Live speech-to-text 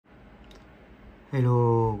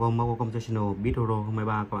Hello, con welcome to channel Bitoro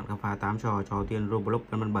 2023. Các bạn khám phá 8 trò tiên Roblox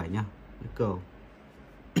Banban 7 nhá. Let's go.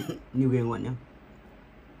 New game các bạn nhé.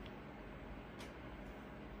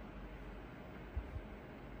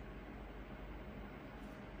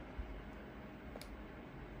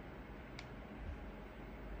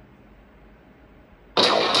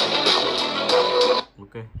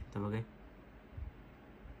 Ok, ta vào game.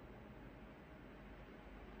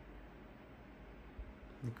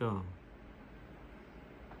 Let's go.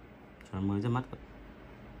 Trò mới ra mắt.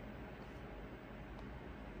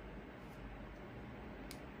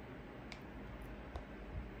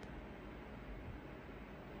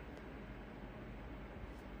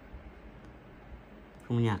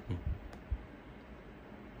 Không nhạc nhỉ.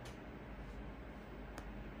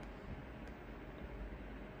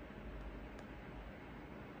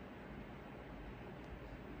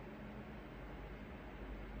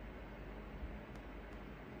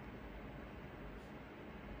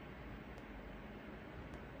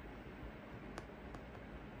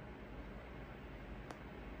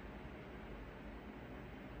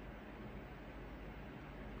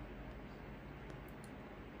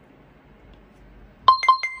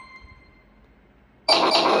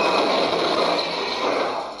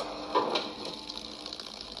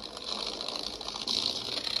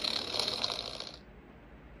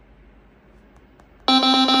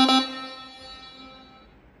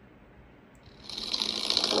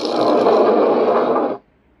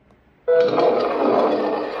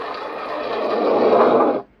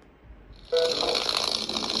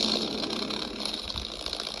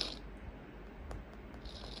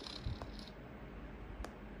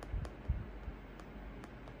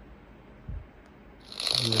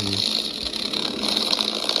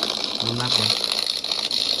 Lên map đây.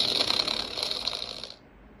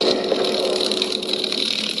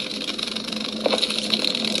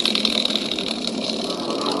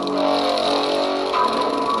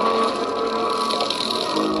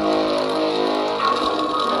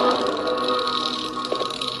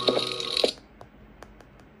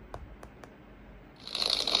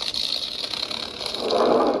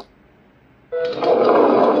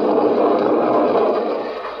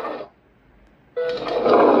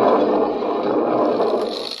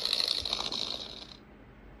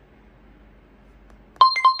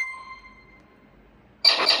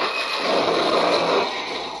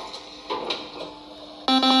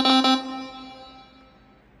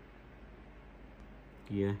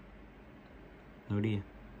 Kìa, nói đi.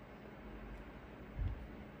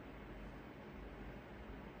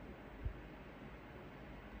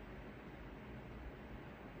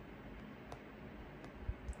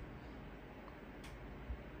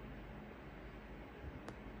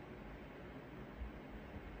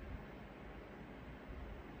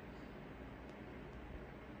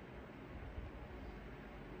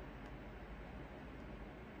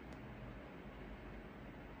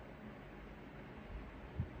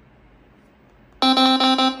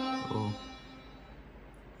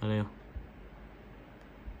 Valeu.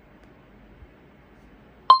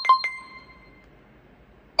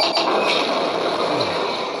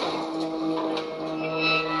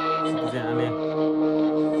 Se quiser, ali.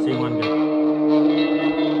 Sem one gun.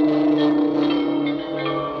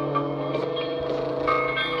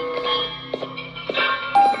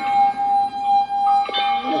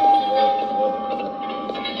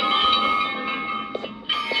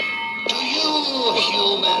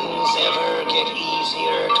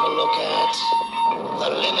 The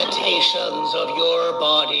limitations of your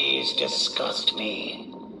bodies disgust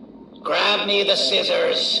me. Grab me the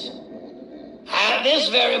scissors. At this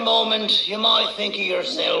very moment, you might think of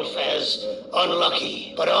yourself as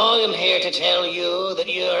unlucky, but I am here to tell you that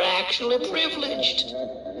you're actually privileged.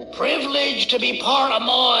 Privileged to be part of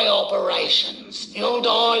my operations. You'll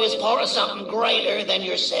die as part of something greater than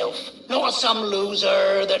yourself, not some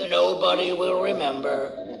loser that nobody will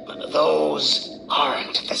remember. But those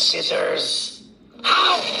aren't the scissors.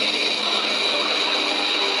 How can you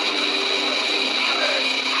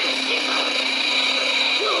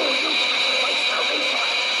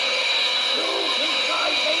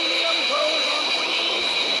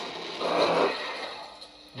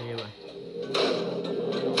Như vậy.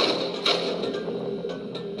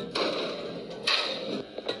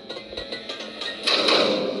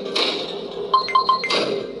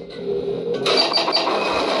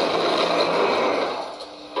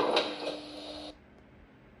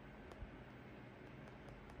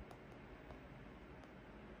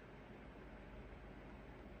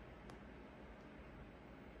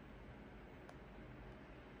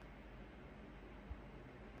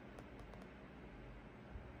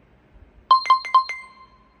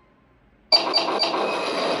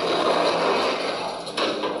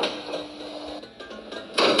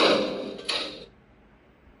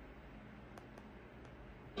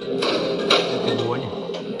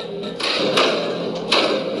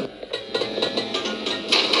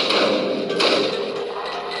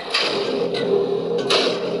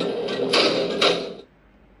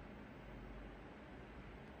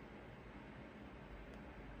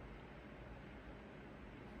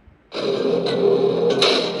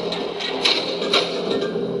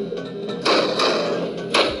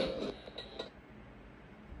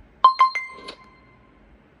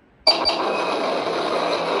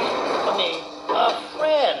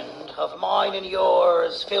 mine and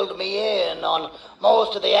yours filled me in on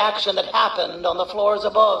most of the action that happened on the floors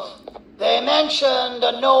above. They mentioned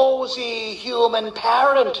a nosy human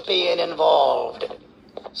parent being involved.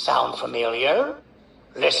 Sound familiar?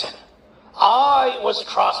 Listen, I was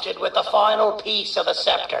trusted with the final piece of the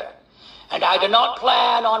scepter, and I do not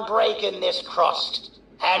plan on breaking this trust.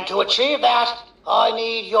 And to achieve that, I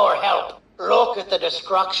need your help. Look at the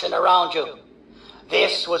destruction around you.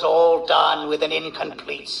 This was all done with an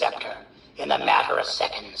incomplete scepter in a matter of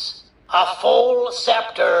seconds. A full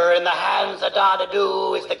scepter in the hands of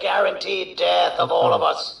Dadadu is the guaranteed death of all of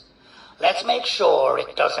us. Let's make sure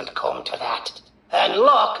it doesn't come to that. And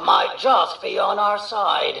luck might just be on our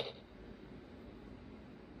side.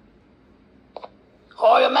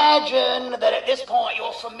 I imagine that at this point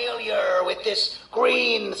you're familiar with this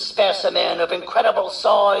green specimen of incredible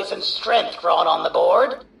size and strength drawn on the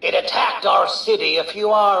board. It attacked our city a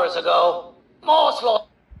few hours ago. Most likely.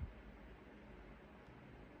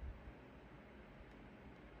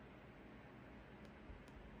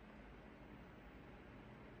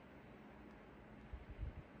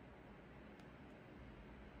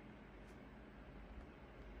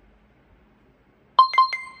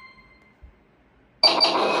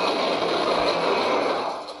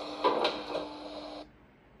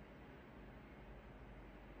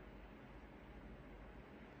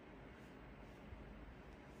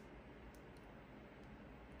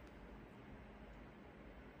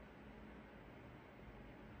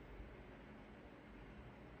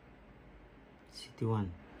 City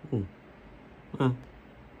One.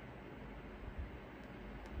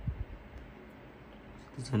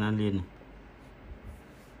 Citizen Alien này.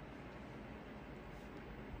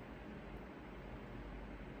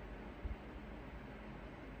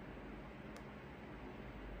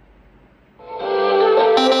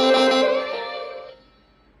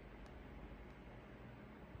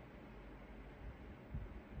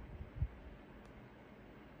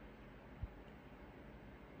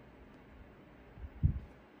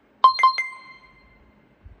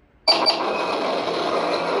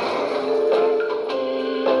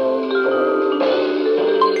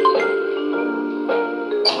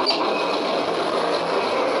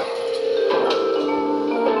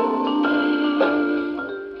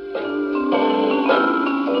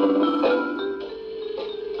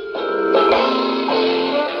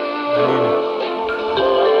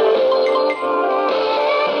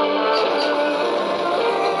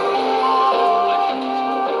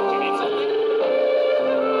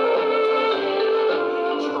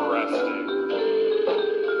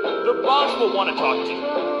 Will want to talk to you.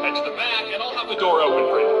 Head to the back and I'll have the door open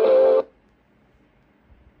for you.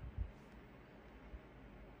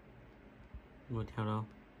 Ngồi theo đâu?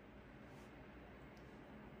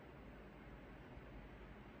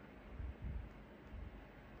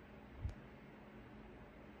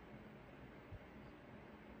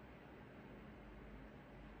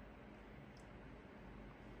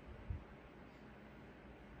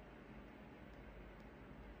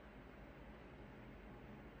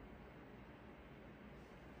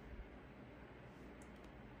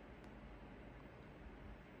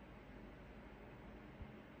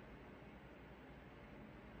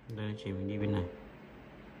 Đây chỉ mình đi bên này.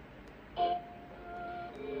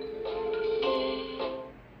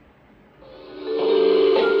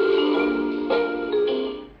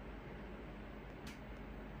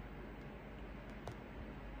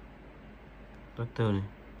 Doctor này.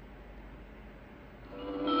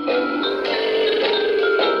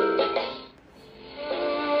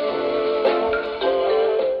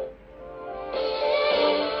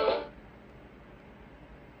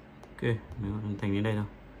 Ok, mình hoàn thành đến đây thôi.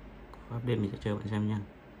 Update mình sẽ chờ bạn xem nha.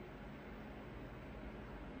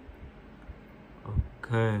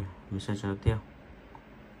 Ok, mình sẽ chờ tiếp.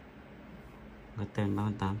 Garten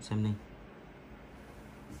 38 xem đi.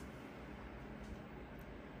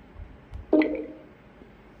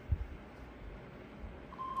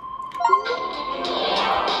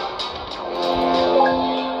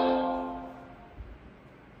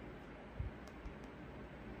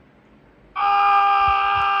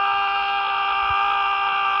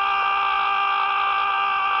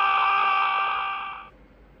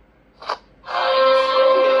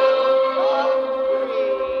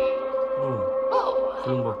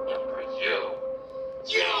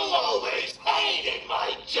 You always hated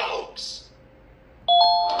my jokes.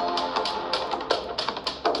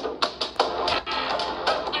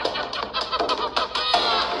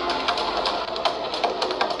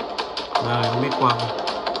 Rồi, không biết qua không?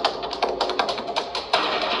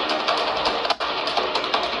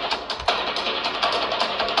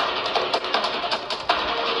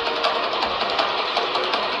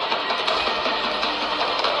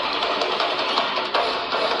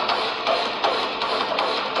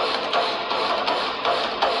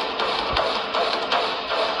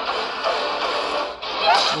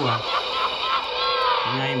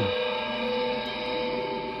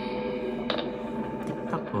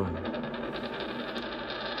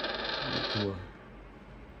 Thua.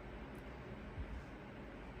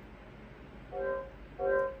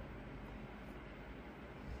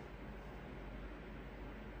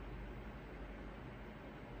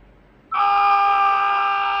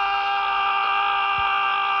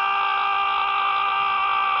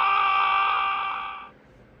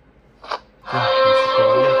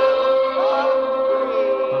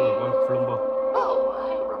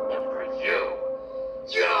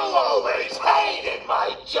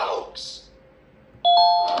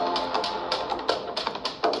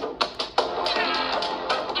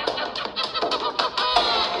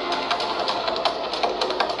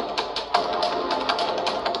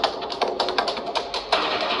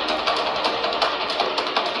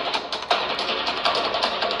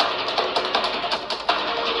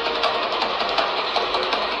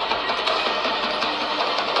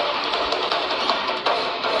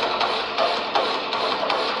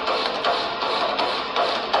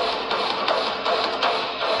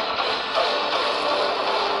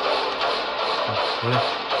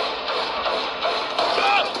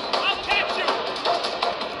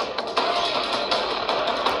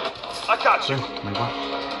 Mày quá.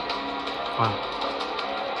 Khoan.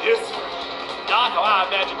 Yes, sir. Not how I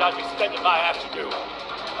imagined I'd be spending my afternoon.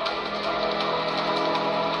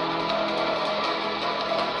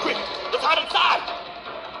 Quick, let's hide inside!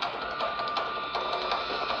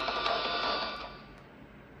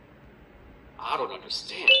 I don't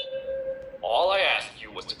understand. All I asked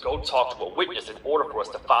you was to go talk to a witness in order for us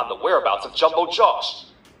to find the whereabouts of Jumbo Josh.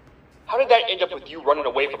 How did that end up with you running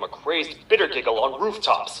away from a crazed bitter giggle on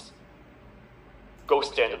rooftops? Go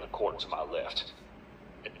stand in the corner to my left.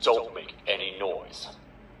 And don't make any noise.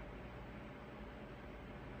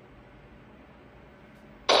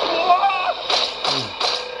 Calm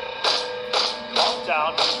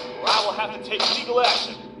down, or I will have to take legal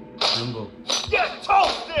action. Jumbo. Get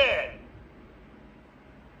toasted!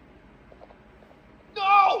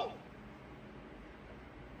 No!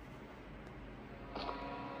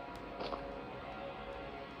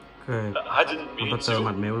 Ok. I didn't mean Con tơ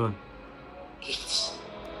mặt to. méo luôn. It's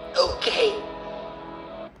okay.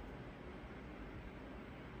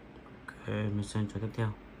 Ok, mình sang trò tiếp theo.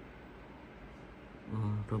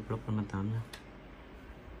 Roblox Banban 8 nha.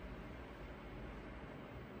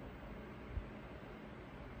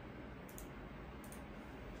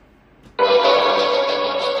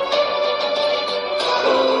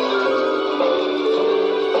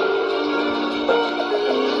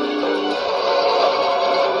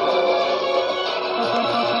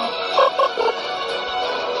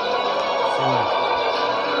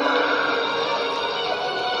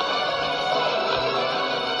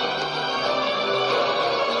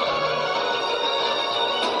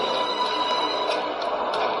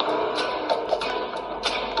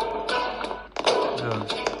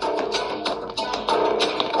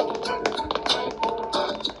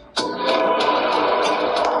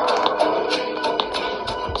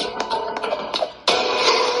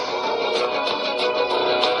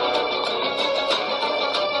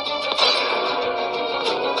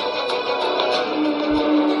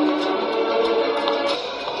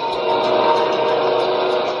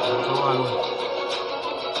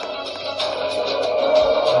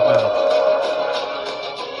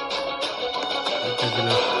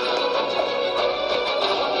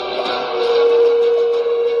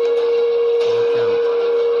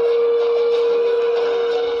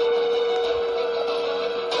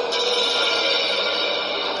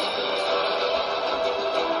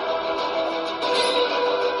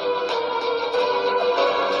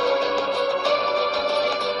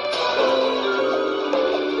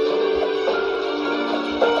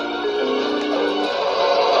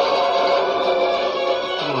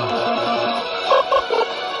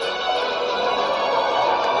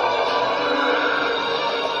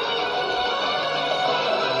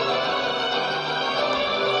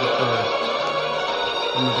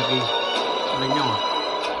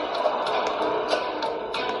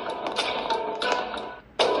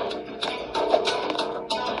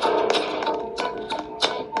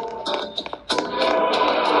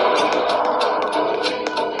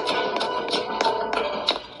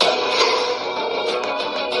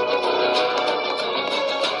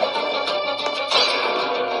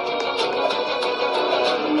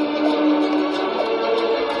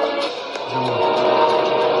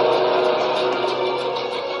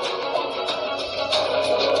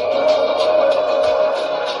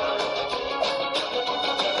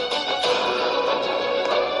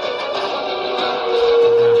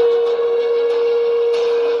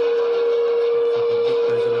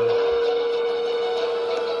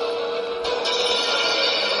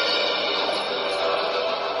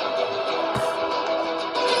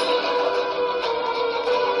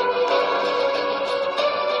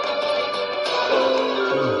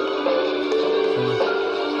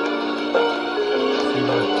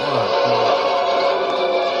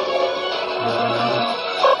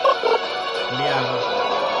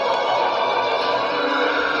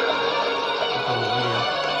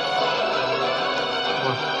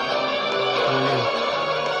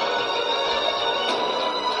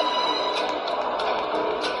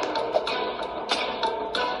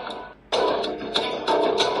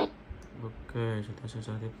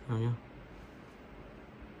 trò tiếp theo nhé.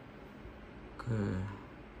 Ok.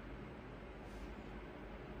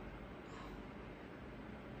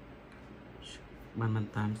 Banban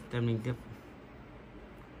 8 Steam Link tiếp.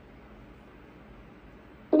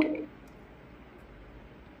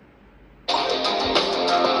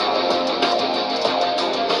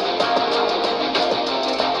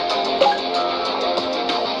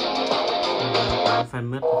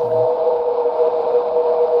 Fan mất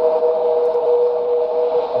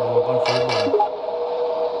con số rồi.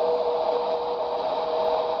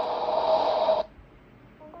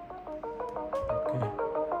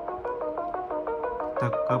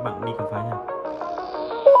 Ok, các bạn đi khám phá nha.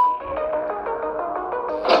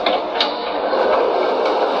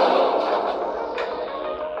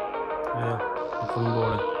 Đây, một con bồ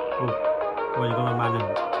này. Coi như con Banban này,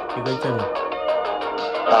 cái gãy chân này.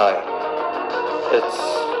 It's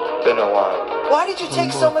been a while. Why did you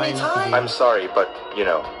take so many time? I'm sorry, but, you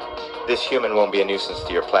know, this human won't be a nuisance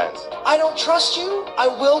to your plans. I don't trust you. I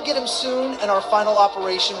will get him soon, and our final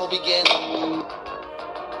operation will begin.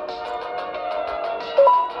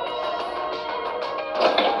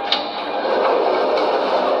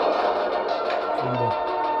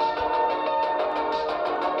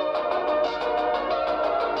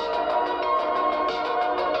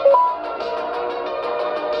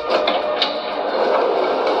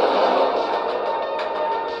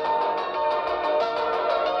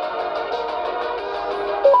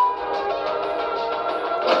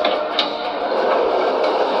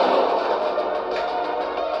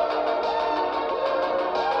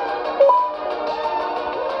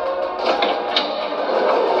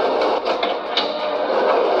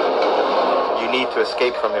 To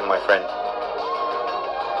escape from him, my friend.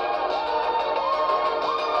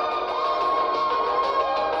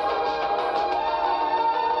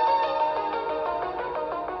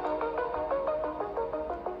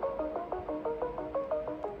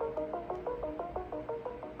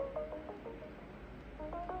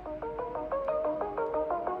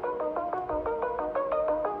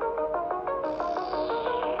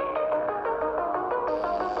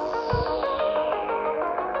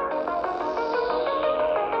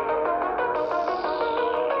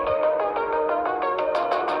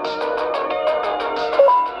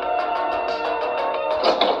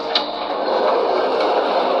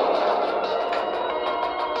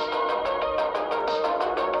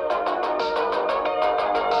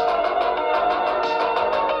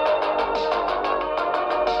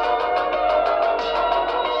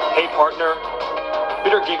 Partner,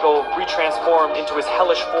 Bitter Giggle retransformed into his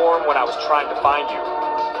hellish form when I was trying to find you.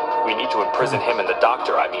 We need to imprison him and the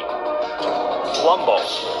doctor, I mean. Lumbo,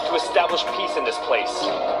 to establish peace in this place.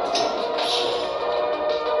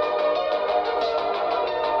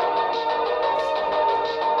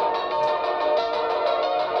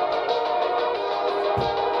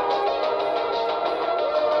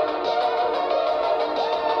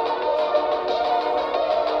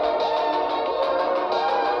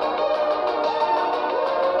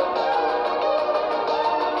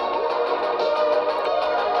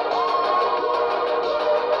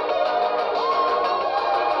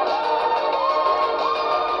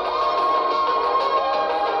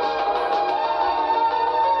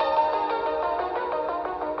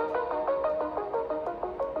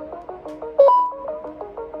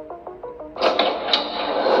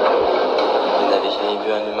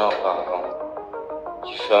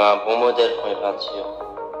 Tu feras un bon modèle pour les peintures.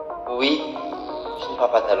 Oui, je ne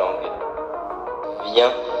parle pas ta langue.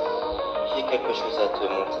 Viens, j'ai quelque chose à te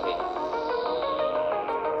montrer.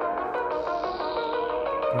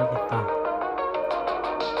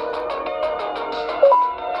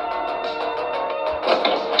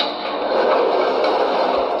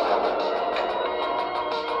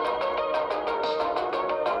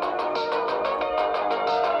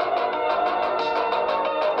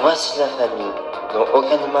 Voici la famille, dont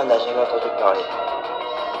aucun humain n'a jamais entendu parler.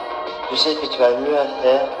 Tu sais que tu as le mieux à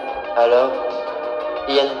faire, alors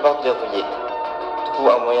il y a une porte verrouillée. Trouve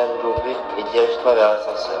un moyen de l'ouvrir et dirige-toi vers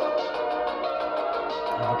l'ascenseur.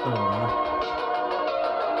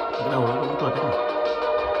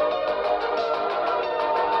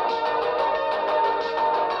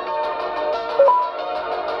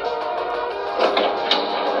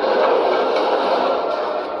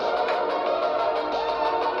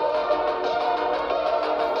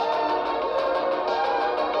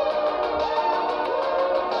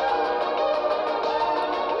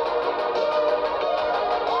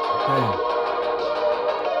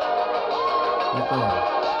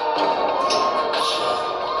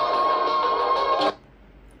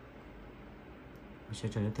 Sẽ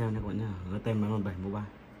trở tiếp theo nha các bạn nha, ở tem Banban 7 mobile.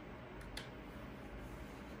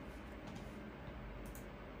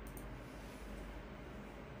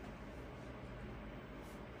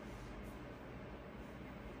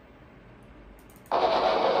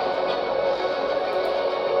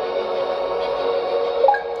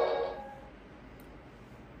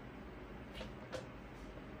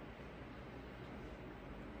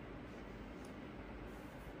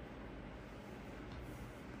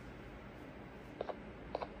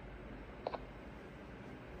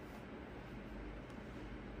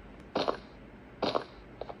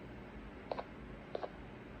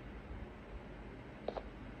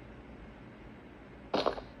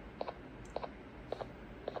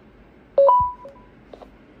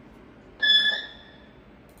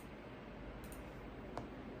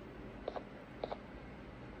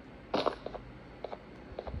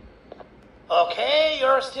 Okay,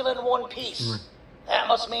 you're still in one piece. That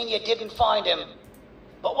must mean you didn't find him.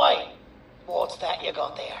 But wait, what's that you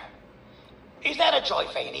got there? Is that a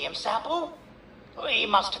joyvanium sample? He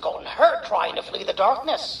must have gotten hurt trying to flee the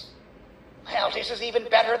darkness. Well, this is even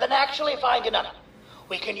better than actually finding him.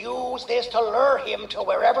 We can use this to lure him to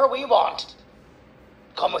wherever we want.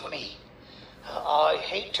 Come with me. I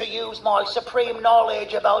hate to use my supreme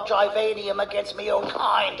knowledge about joyvanium against my own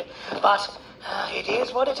kind, but it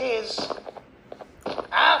is what it is.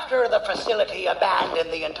 After the facility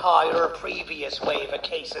abandoned the entire previous wave of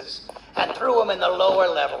cases and threw them in the lower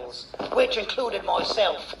levels, which included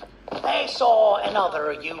myself, they saw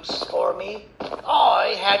another use for me.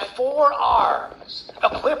 I had 4 arms,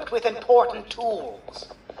 equipped with important tools,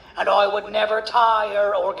 and I would never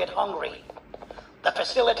tire or get hungry. The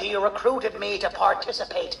facility recruited me to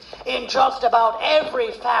participate in just about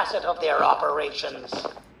every facet of their operations.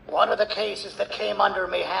 One of the cases that came under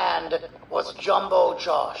me hand was Jumbo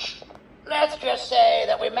Josh. Let's just say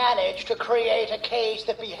that we managed to create a case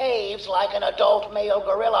that behaves like an adult male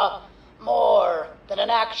gorilla, more than an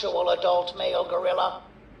actual adult male gorilla.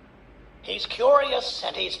 He's curious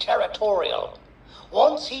and he's territorial.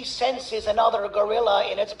 Once he senses another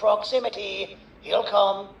gorilla in its proximity, he'll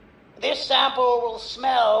come. This sample will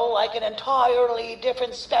smell like an entirely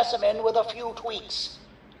different specimen with a few tweaks.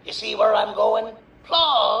 You see where I'm going?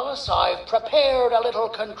 Plus, I've prepared a little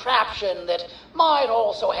contraption that might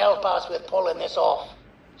also help us with pulling this off.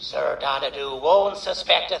 SurSur2 won't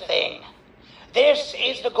suspect a thing. This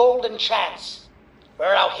is the golden chance.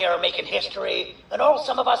 We're out here making history, and all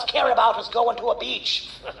some of us care about is going to a beach.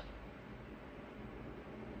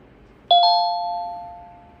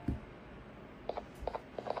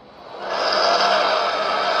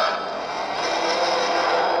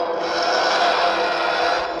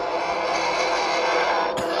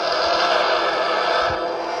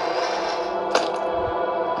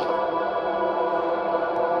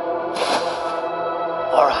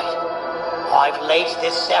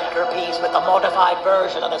 This scepter piece with the modified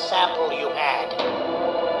version of the sample you had.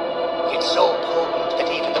 It's so potent that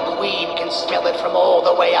even the Queen can smell it from all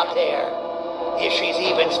the way up there, if she's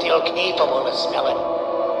even still capable of smelling.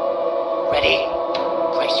 Ready?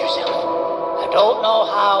 Brace yourself. I don't know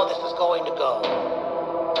how this is going to go.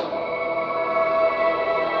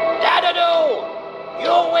 Dadadoo!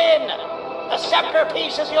 You win! The scepter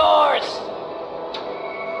piece is yours!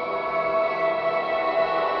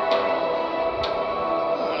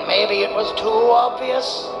 Maybe it was too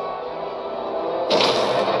obvious.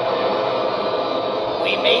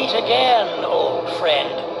 We meet again, old friend.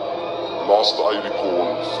 Last I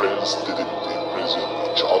recall, friends didn't imprison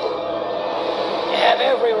each other. You have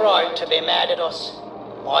every right to be mad at us.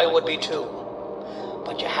 I would be too.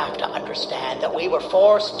 But you have to understand that we were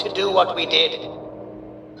forced to do what we did.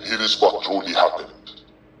 Here is what truly happened.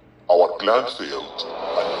 Our plan failed,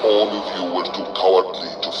 and all of you were too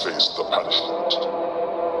cowardly to face the punishment.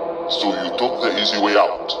 So you took the easy way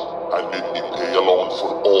out, and made me pay alone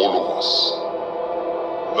for all of us.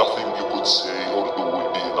 Nothing you could say or do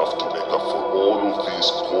would be enough to make up for all of these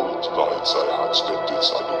cold nights I had spent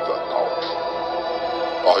inside of that couch.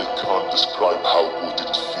 I can't describe how good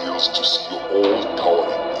it feels to see you all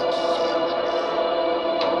cowering in fear.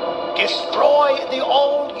 Destroy the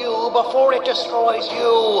old you before it destroys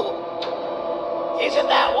you. Isn't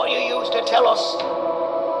that what you used to tell us?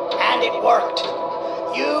 And it worked.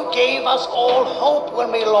 You gave us all hope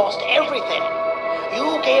when we lost everything.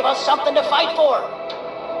 You gave us something to fight for.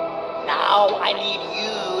 Now I need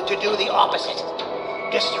you to do the opposite.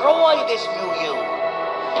 Destroy this new you.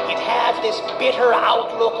 It has this bitter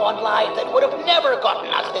outlook on life that would have never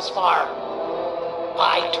gotten us this far.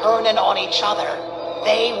 By turning on each other,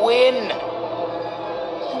 they win.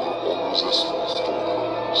 You were always a soft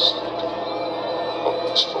words, but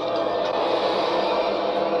that's not good.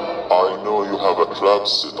 I know you have a trap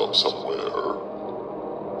set up somewhere.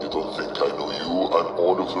 You don't think I know you and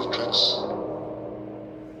all of your tricks?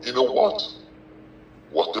 You know what?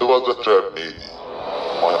 Whatever the trap may be,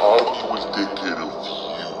 my army will take care of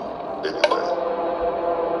you anyway.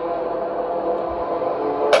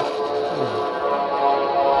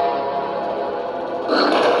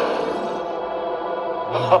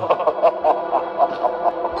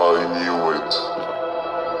 I knew it.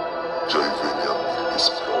 Javanian is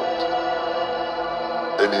proud.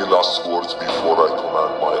 Any last words before I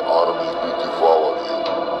command my army to devour you?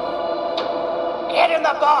 Get in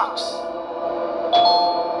the box!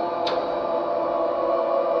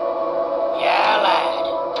 Yeah, lad.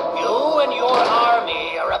 You and your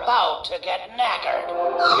army are about to get knackered.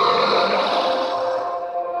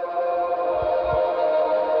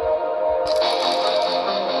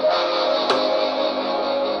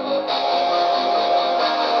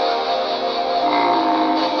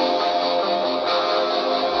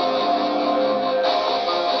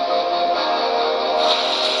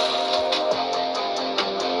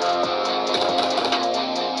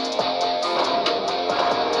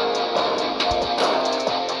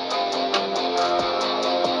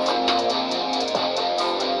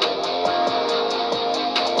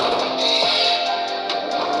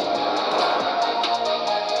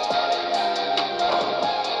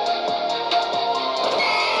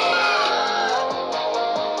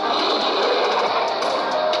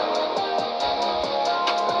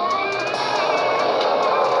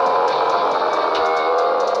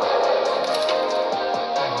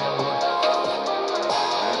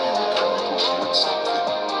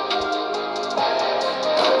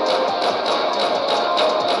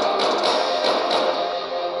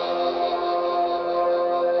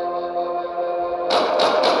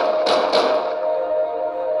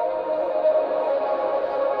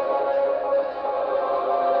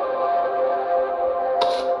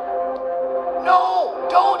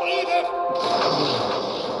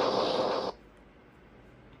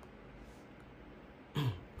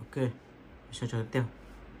 Sao trò tiếp theo?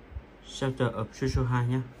 Shelter of SurSur2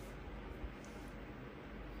 nhé.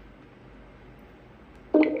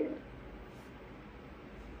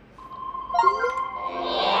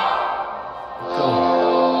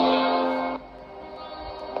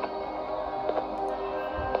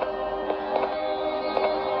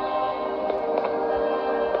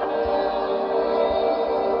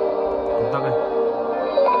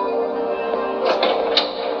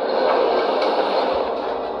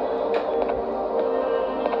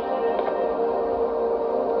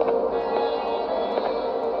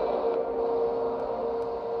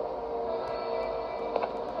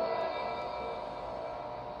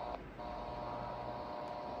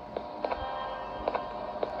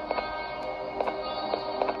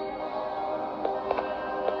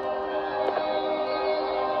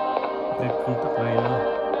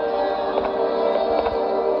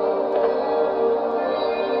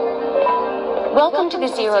 Welcome to the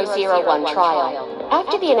 001 trial.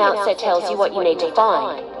 After the announcer tells you what you need to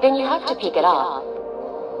find, then you have to pick it up.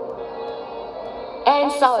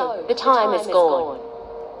 And so, the time is gone.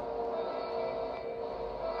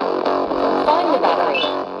 Find the battery.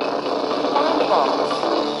 Find the box.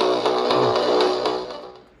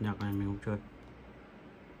 Nhạc này mình không chơi.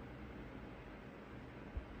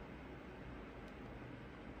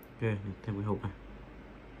 Ok, thêm cái hộp này.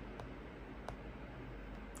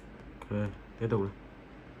 Ok, tiếp tục này.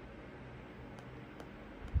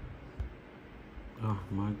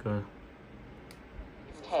 Mới cơ.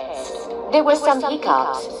 There were some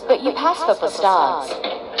hiccups, but you passed for stars.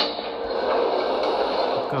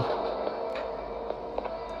 Go.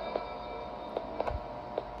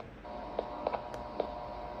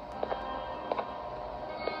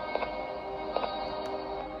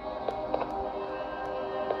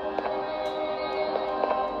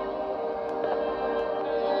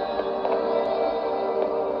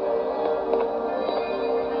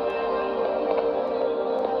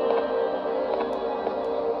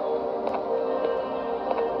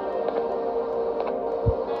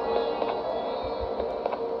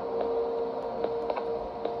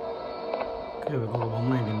 Cái bóng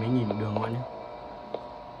này thì mới nhìn được đường các bạn nhé.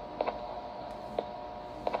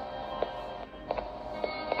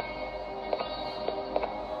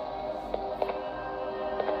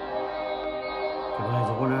 Cái này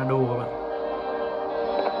giống con Ado các bạn.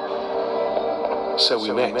 So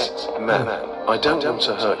we met. Man, I don't want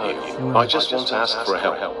to hurt you. I just want to ask for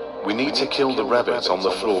help. We need to kill the rabbit on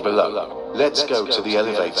the floor below. Let's go to the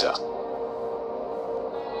elevator.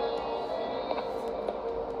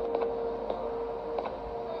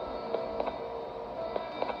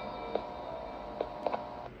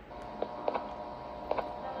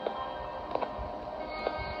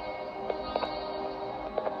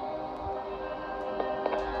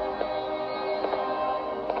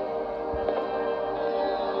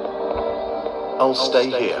 I'll stay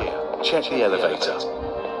here. Check the elevator.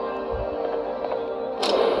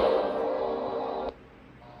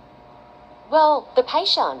 Well, the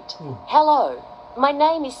patient. Hello. My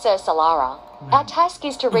name is SurSur2. Our task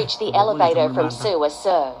is to reach the elevator from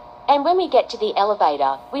SurSur2. And when we get to the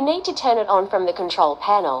elevator, we need to turn it on from the control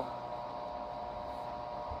panel.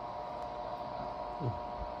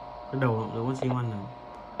 Cái đầu giống con chim ăn này.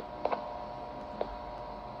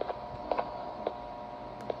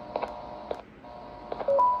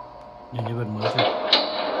 Nhìn như vật mới chưa?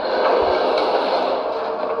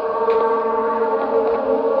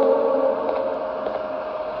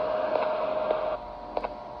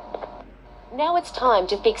 Now it's time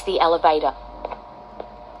to fix the elevator.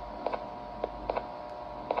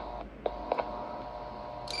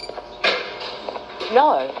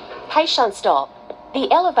 No, patient, stop.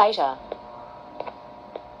 The elevator.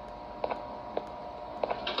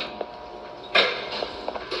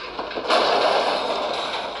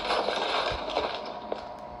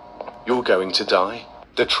 You're going to die.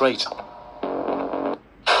 The traitor.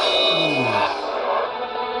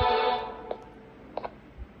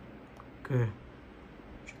 Ok,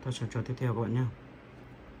 chúng ta sang trò tiếp theo các bạn nhé.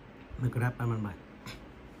 Minecraft Banban 7.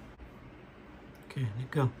 Ok,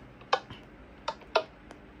 let's go.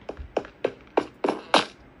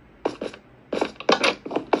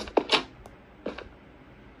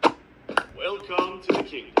 Welcome to the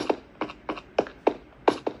kingdom.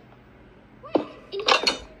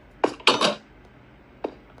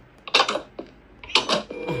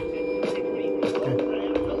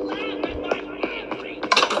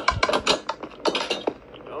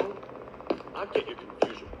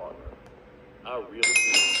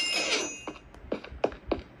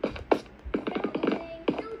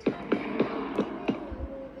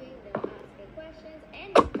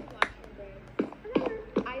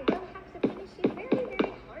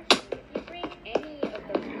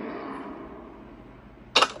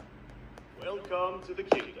 Welcome to the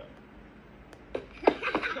kingdom.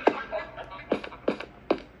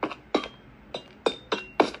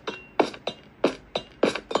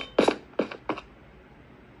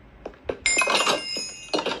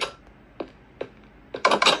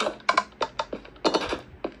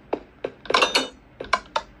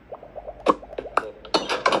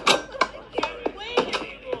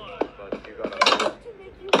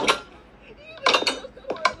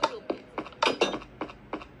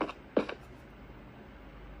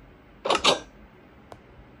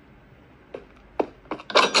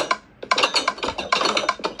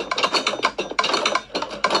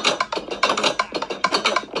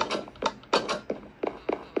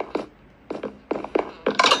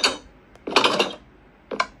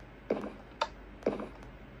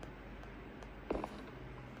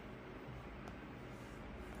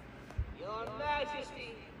 Your Majesty,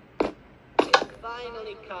 I've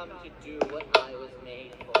finally come to do what I was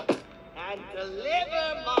made for, and deliver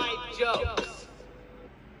my jokes.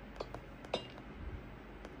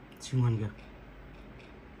 Siêu ngon kìa.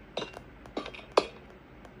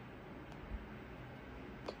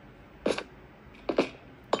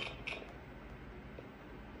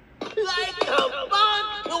 Like a bomb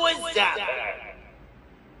to a zapper.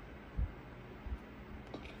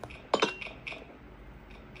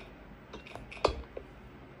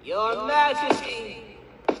 Your Majesty,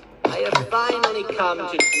 I have finally come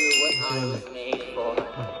to do what I was made for,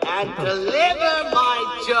 and deliver my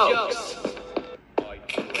jokes.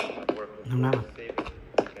 Năm năm à?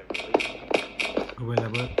 Quay lại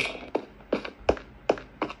bớt.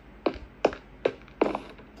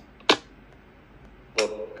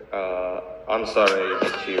 Look, I'm sorry to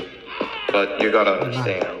hit you, but you gotta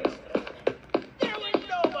understand. There was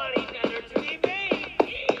nobody better to be made,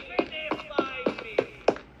 even if I me.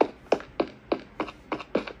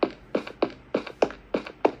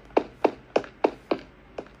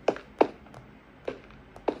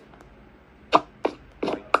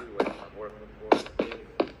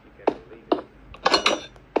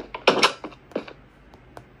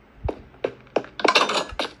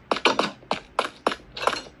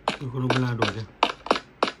 Tôi có đâu la đuổi kìa.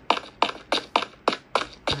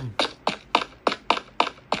 Này.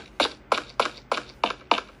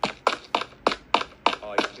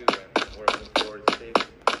 I too am working towards saving.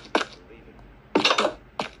 Believe it.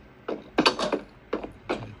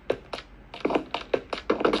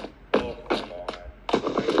 Oh, come on. Or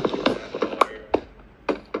maybe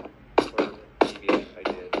I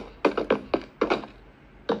did.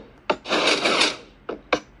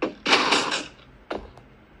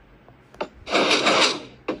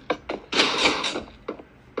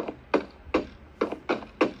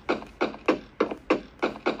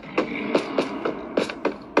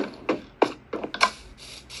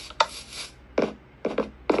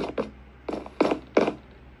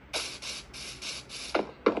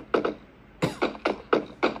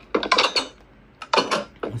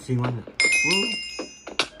 Xinh quá nhỉ.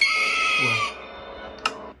 Wow.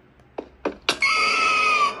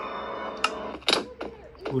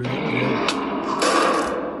 Ui đấy, ui đấy.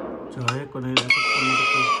 Trời ơi, con này đã có con này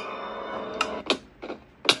kìa.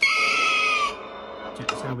 Chạy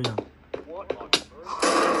sao bây giờ?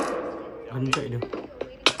 Vẫn chạy được.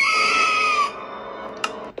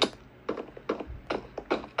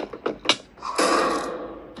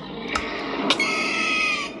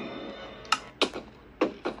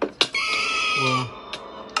 Wow.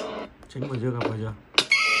 Tránh vào chưa, gặp vào chưa?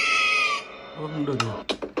 Ô, không được nhỉ.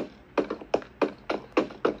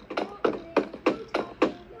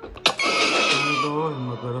 Rồi,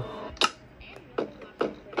 mở cửa rồi.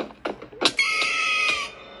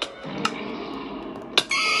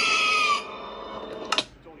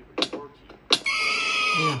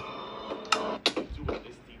 Nè.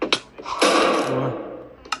 Rồi.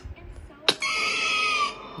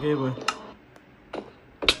 Ghê rồi.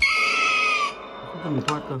 Không cần mình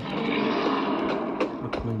thoát cơ.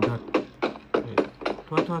 Bật mình thật.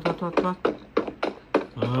 Thoát.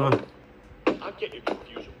 Rồi. I'm getting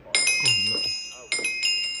confusion part.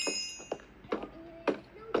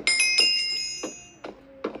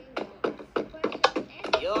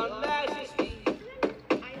 Your Majesty,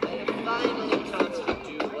 I have finally come to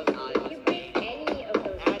do what I was made for,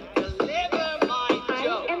 and deliver my I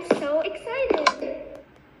jokes. am so excited.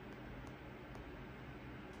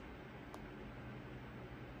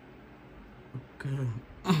 Ok.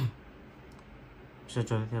 Sẽ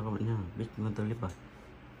cho tiếp theo các bạn nhá. Big Winter Clipper.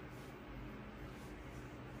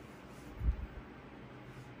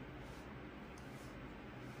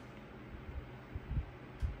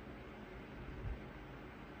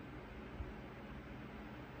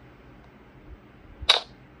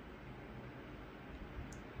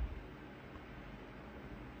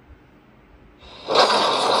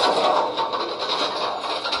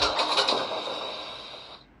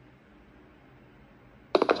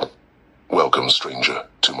 stranger,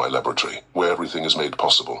 to my laboratory, where everything is made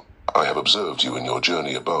possible. I have observed you in your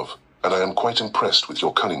journey above, and I am quite impressed with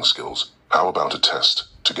your cunning skills. How about a test?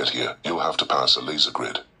 To get here, you'll have to pass a laser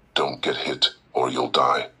grid. Don't get hit, or you'll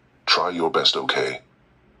die. Try your best, okay?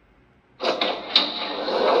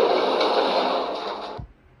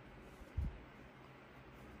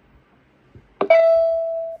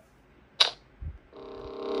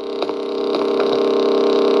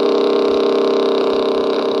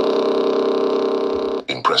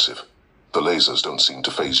 Impressive. The lasers don't seem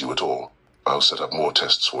to phase you at all. I'll set up more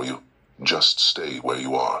tests for you. Just stay where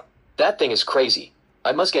you are. That thing is crazy.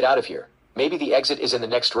 I must get out of here. Maybe the exit is in the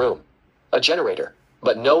next room. A generator,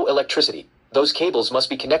 but no electricity. Those cables must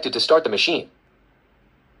be connected to start the machine.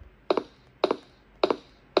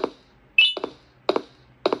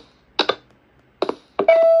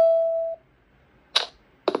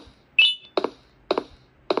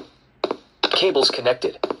 Cables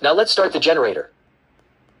connected. Now let's start the generator.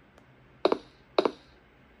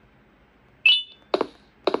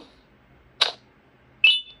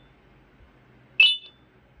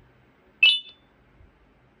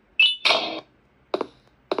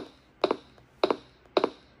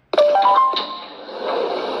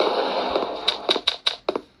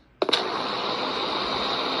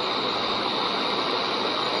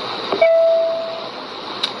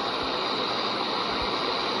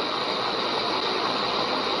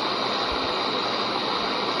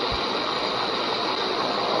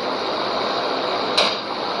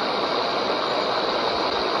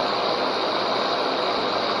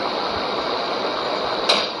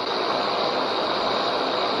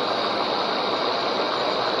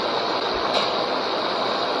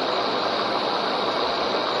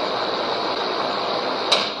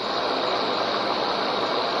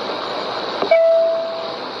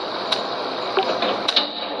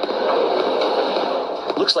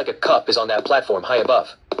 Looks like a cup is on that platform high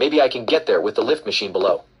above. Maybe I can get there with the lift machine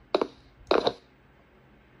below.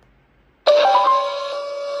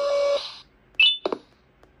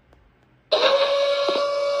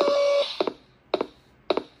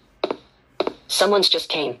 Someone's just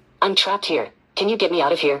came. I'm trapped here. Can you get me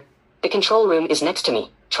out of here? The control room is next to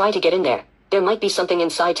me. Try to get in there. There might be something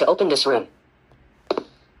inside to open this room.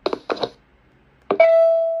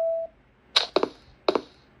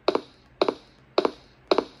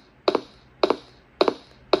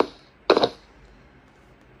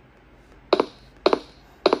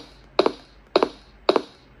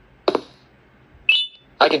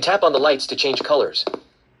 I can tap on the lights to change colors.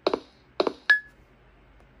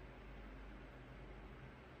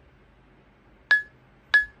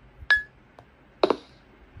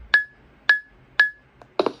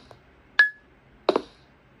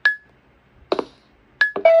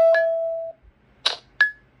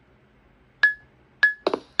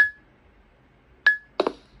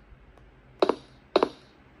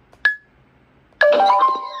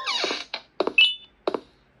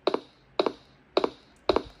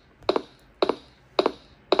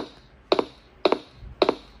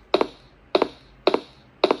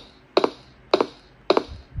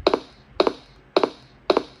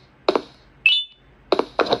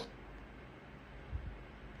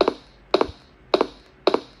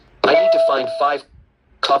 Find 5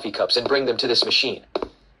 coffee cups and bring them to this machine.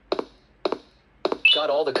 Got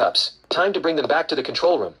all the cups. Time to bring them back to the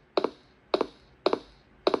control room.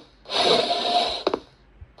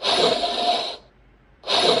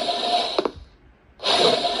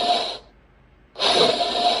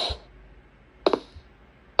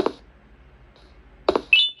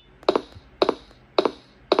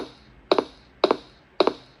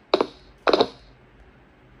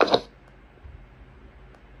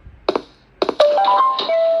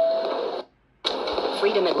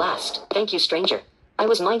 Freedom at last. Thank you, stranger. I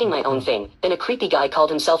was minding my own thing, then a creepy guy called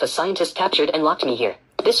himself a scientist captured and locked me here.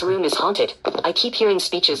 This room is haunted. I keep hearing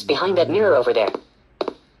speeches behind that mirror over there.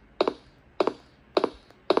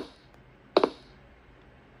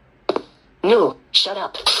 No, shut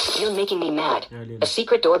up. You're making me mad. A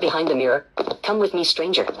secret door behind the mirror. Come with me,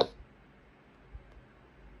 stranger.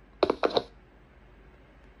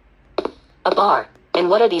 A bar. And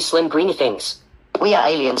what are these slim greeny things? We are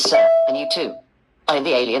aliens, sir, and you too. I'm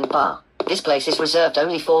the alien bar. This place is reserved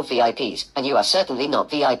only for VIPs, and you are certainly not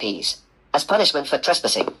VIPs. As punishment for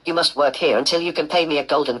trespassing, you must work here until you can pay me a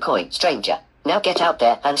golden coin, stranger. Now get out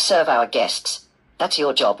there and serve our guests. That's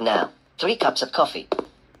your job now. 3 cups of coffee.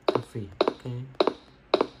 Coffee, okay.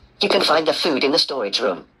 You can find the food in the storage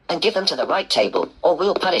room, and give them to the right table, or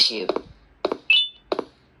we'll punish you.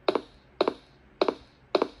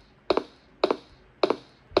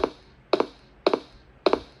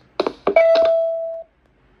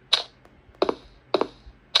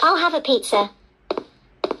 have a pizza.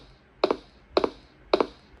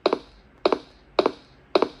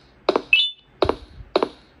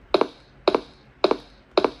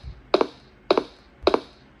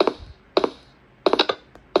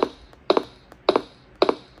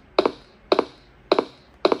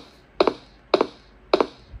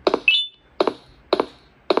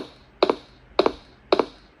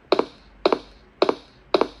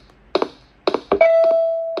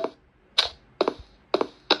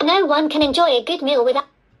 No one can enjoy a good meal without...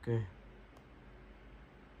 Ok.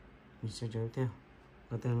 Mình sẽ chơi tiếp.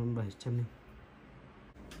 Garten 700 đi.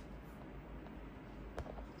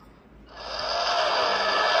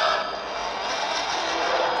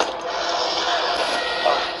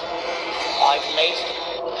 I'm late.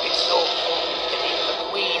 It's so cold that even the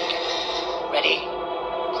queen can... Ready?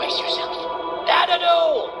 Brace yourself.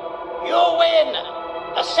 Da-da-do! You win!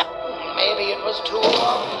 Maybe it was too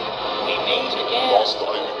long. We meet again.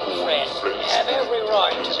 Friend, have every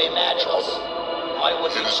right to be mad at us. I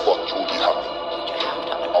would... It is what truly happened.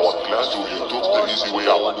 Our plan to you took the easy way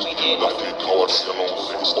out. Nothing towards the long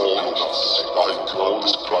face all of us. I can't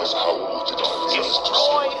describe how good it feels to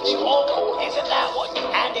see all power. Isn't that what?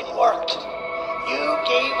 And it worked. You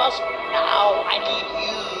gave us... Now I need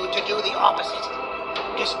you to do the opposite.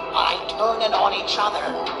 Just by turning on each other,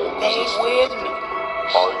 they win.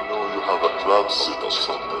 I know you have a cloud sitter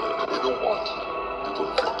somewhere. You know what? You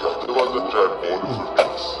don't think I do understand all for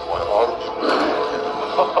this. My army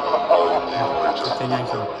Any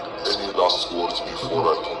last words before I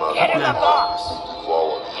command? Get in the box!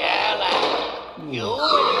 Devour. Yeah, lad. You and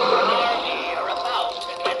your army are about to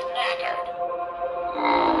get knackered.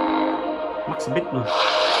 Max bit rồi.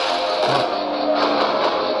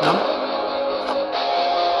 Đấm.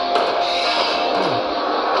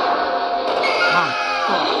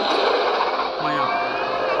 Mày à.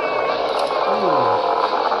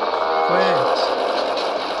 Quê.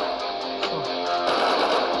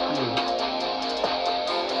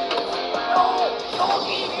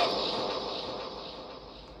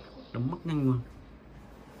 Đấm mất nhanh luôn.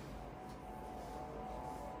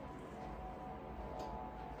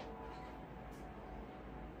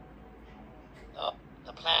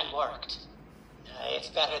 The plan worked. It's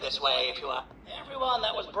better this way if you are. Everyone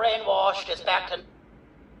that was brainwashed is back to...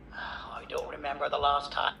 I don't remember the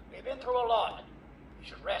last time. We've been through a lot. You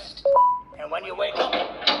should rest. And when you wake up, we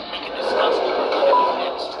can discuss what we're going to do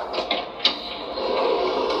next.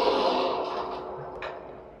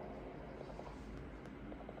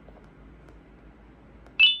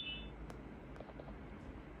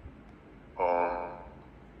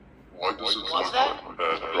 Why does it What's look that? like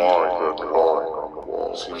that drawing on the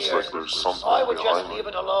wall? Seems like there's something I would just behind leave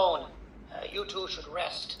it alone. You two should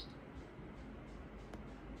rest.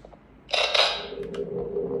 I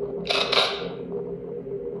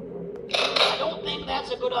don't think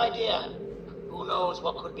that's a good idea. Who knows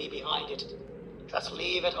what could be behind it? Just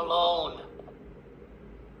leave it alone.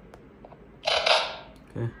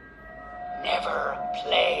 Okay. Never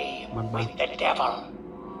play Banban. with the devil.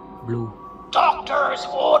 Blue. Doctor's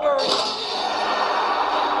orders.